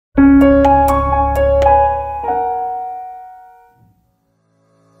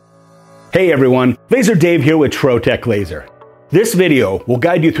Hey everyone, Laser Dave here with Trotec Laser. This video will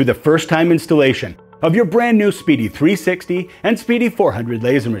guide you through the first time installation of your brand new Speedy 360 and Speedy 400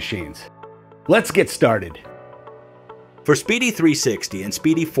 laser machines. Let's get started. For Speedy 360 and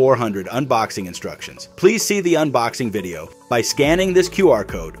Speedy 400 unboxing instructions, please see the unboxing video by scanning this QR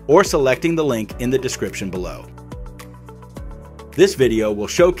code or selecting the link in the description below. This video will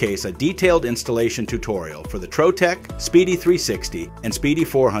showcase a detailed installation tutorial for the Trotec, Speedy 360, and Speedy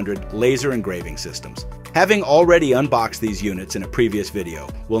 400 laser engraving systems. Having already unboxed these units in a previous video,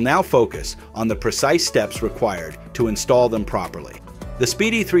 we'll now focus on the precise steps required to install them properly. The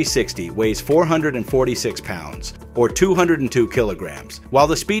Speedy 360 weighs 446 pounds, or 202 kilograms, while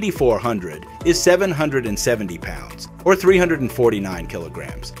the Speedy 400 is 770 pounds, or 349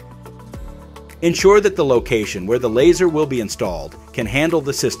 kilograms. Ensure that the location where the laser will be installed can handle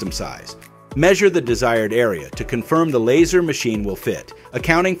the system size. Measure the desired area to confirm the laser machine will fit,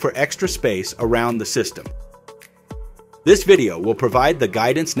 accounting for extra space around the system. This video will provide the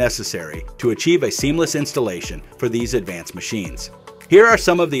guidance necessary to achieve a seamless installation for these advanced machines. Here are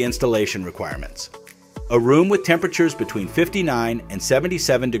some of the installation requirements. A room with temperatures between 59 and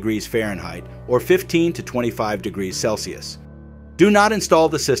 77 degrees Fahrenheit or 15 to 25 degrees Celsius. Do not install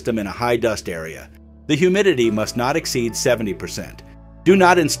the system in a high dust area. The humidity must not exceed 70%. Do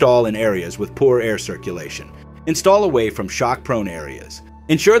not install in areas with poor air circulation. Install away from shock-prone areas.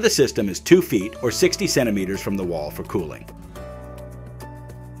 Ensure the system is 2 feet or 60 centimeters from the wall for cooling.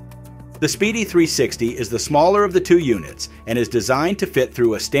 The Speedy 360 is the smaller of the two units and is designed to fit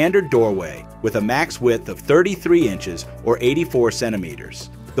through a standard doorway with a max width of 33 inches or 84 centimeters.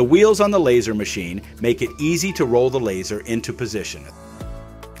 The wheels on the laser machine make it easy to roll the laser into position.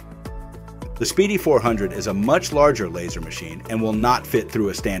 The Speedy 400 is a much larger laser machine and will not fit through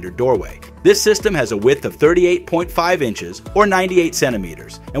a standard doorway. This system has a width of 38.5 inches or 98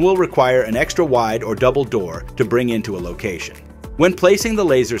 centimeters and will require an extra wide or double door to bring into a location. When placing the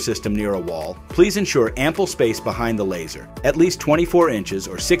laser system near a wall, please ensure ample space behind the laser, at least 24 inches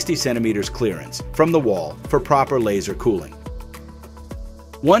or 60 centimeters clearance from the wall for proper laser cooling.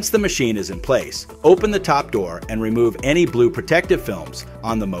 Once the machine is in place, open the top door and remove any blue protective films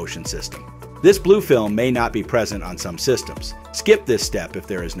on the motion system. This blue film may not be present on some systems. Skip this step if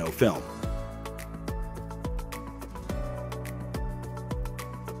there is no film.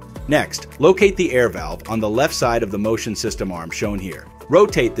 Next, locate the air valve on the left side of the motion system arm shown here.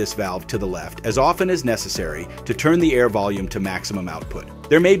 Rotate this valve to the left as often as necessary to turn the air volume to maximum output.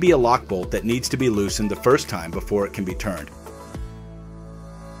 There may be a lock bolt that needs to be loosened the first time before it can be turned.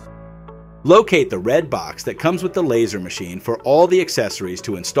 Locate the red box that comes with the laser machine for all the accessories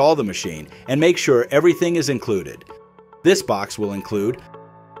to install the machine and make sure everything is included. This box will include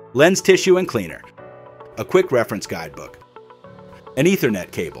lens tissue and cleaner, a quick reference guidebook, an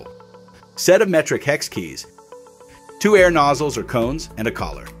Ethernet cable, set of metric hex keys, 2 air nozzles or cones, and a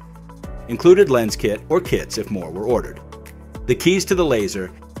collar. Included lens kit or kits if more were ordered, the keys to the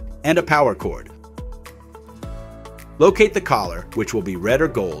laser, and a power cord. Locate the collar, which will be red or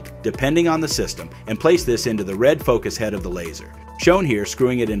gold, depending on the system, and place this into the red focus head of the laser, shown here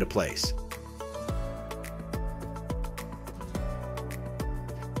screwing it into place.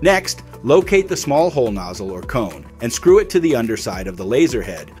 Next, locate the small hole nozzle or cone and screw it to the underside of the laser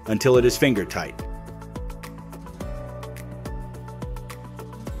head until it is finger tight.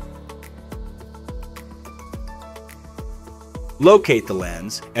 Locate the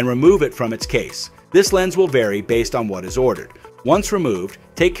lens and remove it from its case. This lens will vary based on what is ordered. Once removed,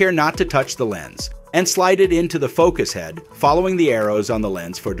 take care not to touch the lens and slide it into the focus head, following the arrows on the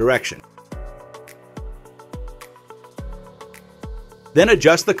lens for direction. Then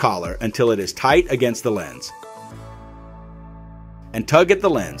adjust the collar until it is tight against the lens and tug at the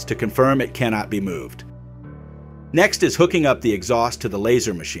lens to confirm it cannot be moved. Next is hooking up the exhaust to the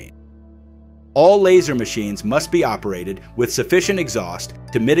laser machine. All laser machines must be operated with sufficient exhaust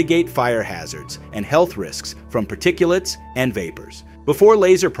to mitigate fire hazards and health risks from particulates and vapors. Before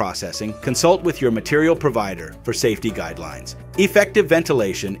laser processing, consult with your material provider for safety guidelines. Effective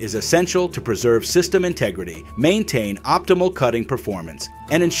ventilation is essential to preserve system integrity, maintain optimal cutting performance,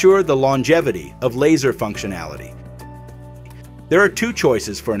 and ensure the longevity of laser functionality. There are 2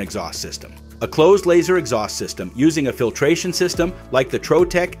 choices for an exhaust system. A closed laser exhaust system using a filtration system like the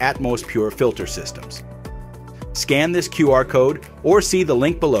Trotec Atmos Pure filter systems. Scan this QR code or see the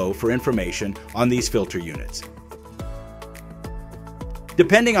link below for information on these filter units.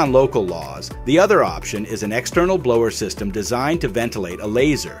 Depending on local laws, the other option is an external blower system designed to ventilate a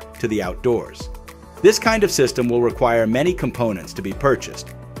laser to the outdoors. This kind of system will require many components to be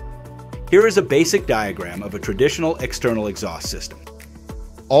purchased. Here is a basic diagram of a traditional external exhaust system.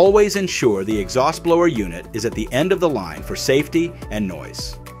 Always ensure the exhaust blower unit is at the end of the line for safety and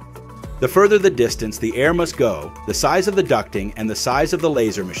noise. The further the distance the air must go, the size of the ducting and the size of the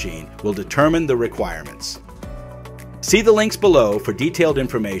laser machine will determine the requirements. See the links below for detailed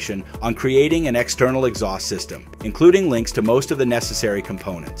information on creating an external exhaust system, including links to most of the necessary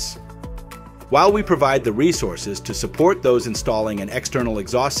components. While we provide the resources to support those installing an external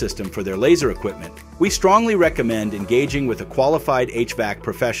exhaust system for their laser equipment, we strongly recommend engaging with a qualified HVAC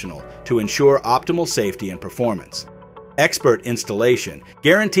professional to ensure optimal safety and performance. Expert installation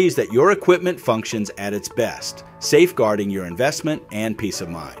guarantees that your equipment functions at its best, safeguarding your investment and peace of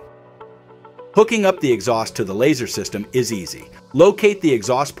mind. Hooking up the exhaust to the laser system is easy. Locate the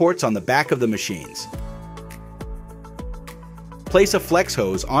exhaust ports on the back of the machines. Place a flex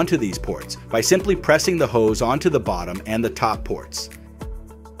hose onto these ports by simply pressing the hose onto the bottom and the top ports.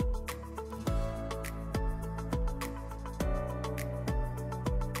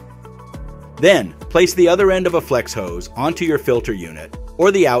 Then, place the other end of a flex hose onto your filter unit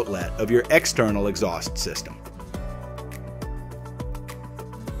or the outlet of your external exhaust system.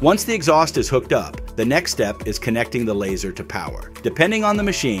 Once the exhaust is hooked up, the next step is connecting the laser to power. Depending on the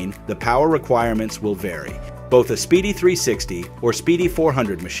machine, the power requirements will vary. Both a Speedy 360 or Speedy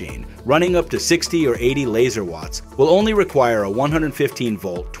 400 machine running up to 60 or 80 laser watts will only require a 115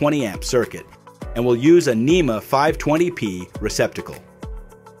 volt 20 amp circuit and will use a NEMA 520p receptacle.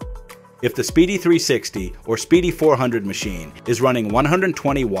 If the Speedy 360 or Speedy 400 machine is running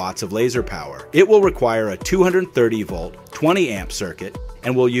 120 watts of laser power, it will require a 230 volt 20 amp circuit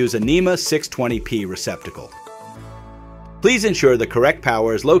and will use a NEMA 620p receptacle. Please ensure the correct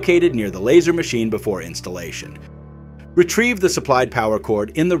power is located near the laser machine before installation. Retrieve the supplied power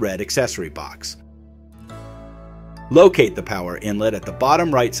cord in the red accessory box. Locate the power inlet at the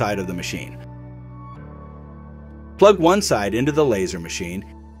bottom right side of the machine. Plug one side into the laser machine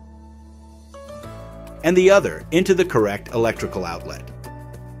and the other into the correct electrical outlet.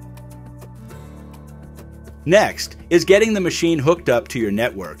 Next is getting the machine hooked up to your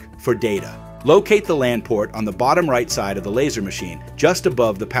network for data. Locate the LAN port on the bottom right side of the laser machine, just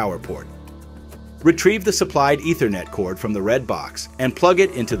above the power port. Retrieve the supplied Ethernet cord from the red box and plug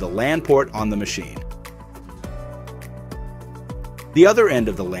it into the LAN port on the machine. The other end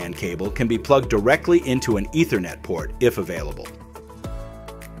of the LAN cable can be plugged directly into an Ethernet port if available.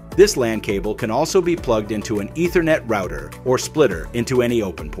 This LAN cable can also be plugged into an Ethernet router or splitter into any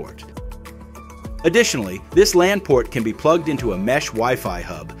open port. Additionally, this LAN port can be plugged into a mesh Wi-Fi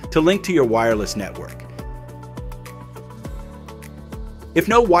hub to link to your wireless network. If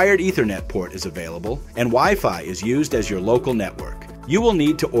no wired Ethernet port is available and Wi-Fi is used as your local network, you will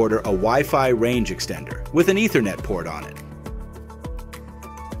need to order a Wi-Fi range extender with an Ethernet port on it.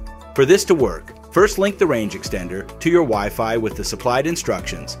 For this to work, first link the range extender to your Wi-Fi with the supplied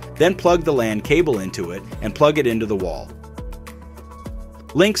instructions, then plug the LAN cable into it and plug it into the wall.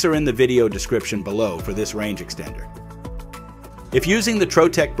 Links are in the video description below for this range extender. If using the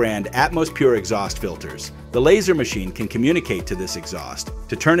Trotec brand Atmos Pure exhaust filters, the laser machine can communicate to this exhaust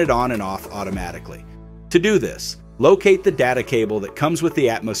to turn it on and off automatically. To do this, locate the data cable that comes with the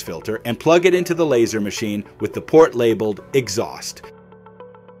Atmos filter and plug it into the laser machine with the port labeled exhaust.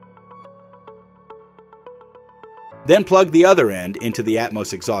 Then plug the other end into the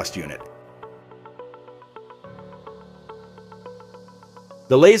Atmos exhaust unit.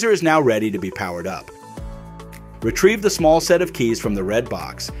 The laser is now ready to be powered up. Retrieve the small set of keys from the red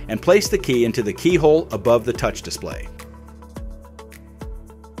box and place the key into the keyhole above the touch display.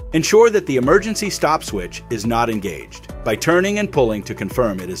 Ensure that the emergency stop switch is not engaged by turning and pulling to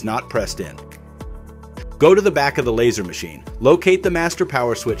confirm it is not pressed in. Go to the back of the laser machine, locate the master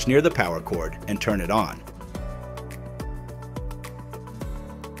power switch near the power cord, and turn it on.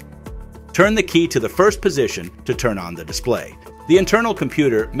 Turn the key to the first position to turn on the display. The internal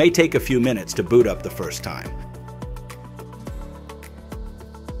computer may take a few minutes to boot up the first time.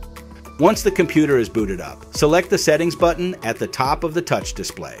 Once the computer is booted up, select the settings button at the top of the touch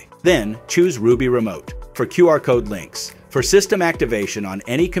display. Then choose Ruby Remote for QR code links for system activation on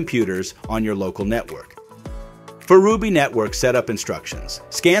any computers on your local network. For Ruby Network setup instructions,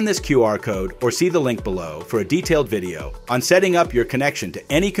 scan this QR code or see the link below for a detailed video on setting up your connection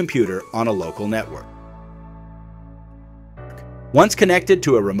to any computer on a local network. Once connected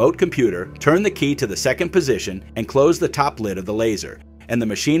to a remote computer, turn the key to the second position and close the top lid of the laser, and the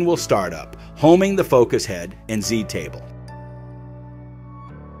machine will start up, homing the focus head and Z table.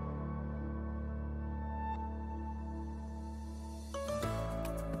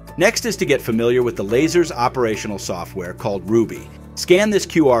 Next is to get familiar with the laser's operational software called Ruby. Scan this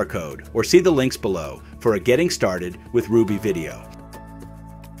QR code or see the links below for a Getting Started with Ruby video.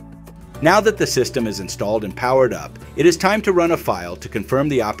 Now that the system is installed and powered up, it is time to run a file to confirm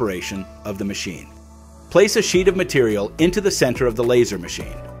the operation of the machine. Place a sheet of material into the center of the laser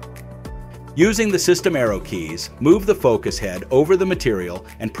machine. Using the system arrow keys, move the focus head over the material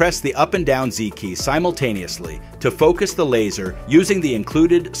and press the up and down Z keys simultaneously to focus the laser using the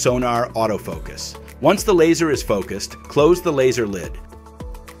included sonar autofocus. Once the laser is focused, close the laser lid.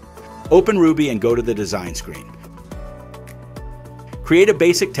 Open Ruby and go to the design screen. Create a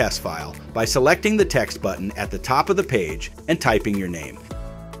basic test file by selecting the text button at the top of the page and typing your name.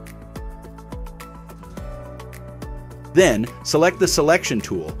 Then, select the selection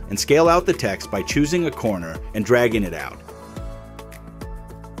tool and scale out the text by choosing a corner and dragging it out.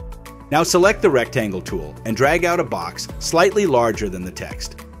 Now select the rectangle tool and drag out a box slightly larger than the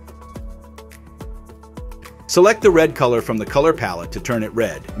text. Select the red color from the color palette to turn it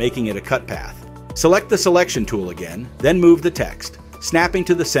red, making it a cut path. Select the selection tool again, then move the text, snapping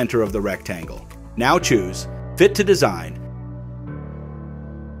to the center of the rectangle. Now choose Fit to Design,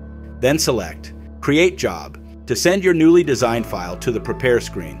 then select Create Job to send your newly designed file to the Prepare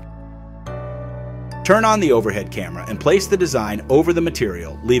screen. Turn on the overhead camera and place the design over the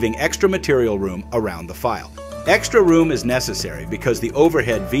material, leaving extra material room around the file. Extra room is necessary because the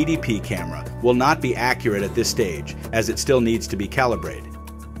overhead VDP camera will not be accurate at this stage, as it still needs to be calibrated.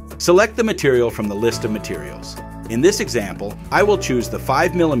 Select the material from the list of materials. In this example, I will choose the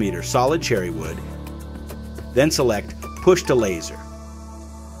 5mm solid cherry wood, then select Push to Laser.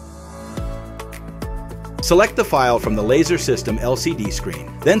 Select the file from the Laser System LCD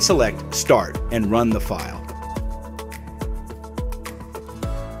screen, then select Start and run the file.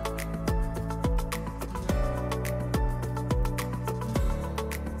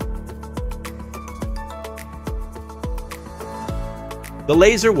 The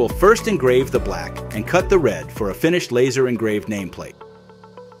laser will first engrave the black and cut the red for a finished laser engraved nameplate.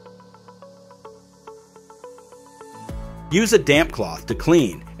 Use a damp cloth to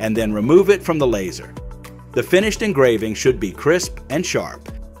clean and then remove it from the laser. The finished engraving should be crisp and sharp,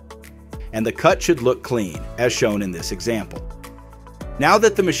 and the cut should look clean, as shown in this example. Now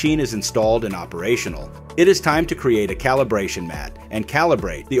that the machine is installed and operational, it is time to create a calibration mat and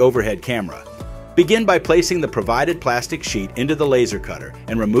calibrate the overhead camera. Begin by placing the provided plastic sheet into the laser cutter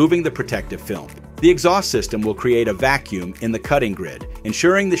and removing the protective film. The exhaust system will create a vacuum in the cutting grid,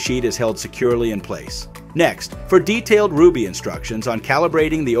 ensuring the sheet is held securely in place. Next, for detailed Ruby instructions on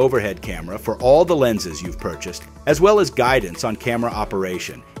calibrating the overhead camera for all the lenses you've purchased, as well as guidance on camera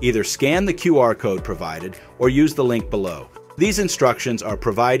operation, either scan the QR code provided or use the link below. These instructions are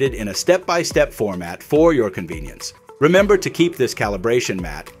provided in a step-by-step format for your convenience. Remember to keep this calibration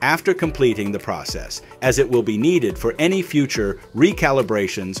mat after completing the process, as it will be needed for any future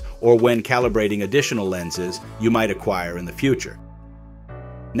recalibrations or when calibrating additional lenses you might acquire in the future.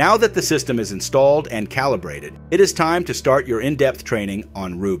 Now that the system is installed and calibrated, it is time to start your in-depth training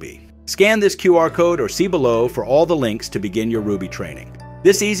on Ruby. Scan this QR code or see below for all the links to begin your Ruby training.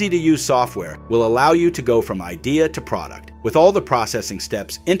 This easy-to-use software will allow you to go from idea to product, with all the processing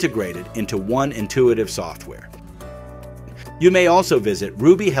steps integrated into one intuitive software. You may also visit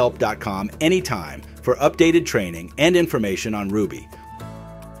rubyhelp.com anytime for updated training and information on Ruby.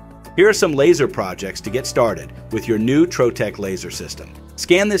 Here are some laser projects to get started with your new Trotec laser system.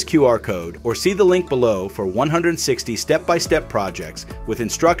 Scan this QR code or see the link below for 160 step-by-step projects with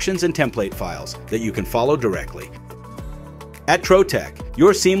instructions and template files that you can follow directly. At Trotec,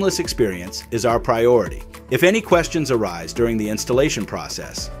 your seamless experience is our priority. If any questions arise during the installation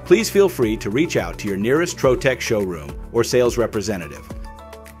process, please feel free to reach out to your nearest Trotec showroom or sales representative.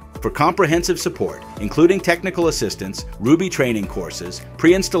 For comprehensive support, including technical assistance, Ruby training courses,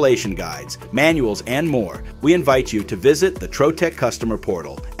 pre-installation guides, manuals, and more, we invite you to visit the Trotec customer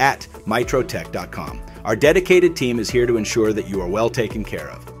portal at mytrotec.com. Our dedicated team is here to ensure that you are well taken care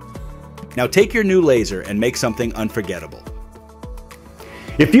of. Now take your new laser and make something unforgettable.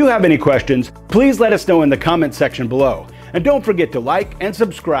 If you have any questions, please let us know in the comment section below. And don't forget to like and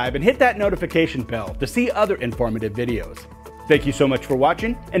subscribe and hit that notification bell to see other informative videos. Thank you so much for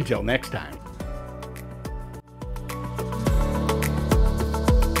watching. Until next time.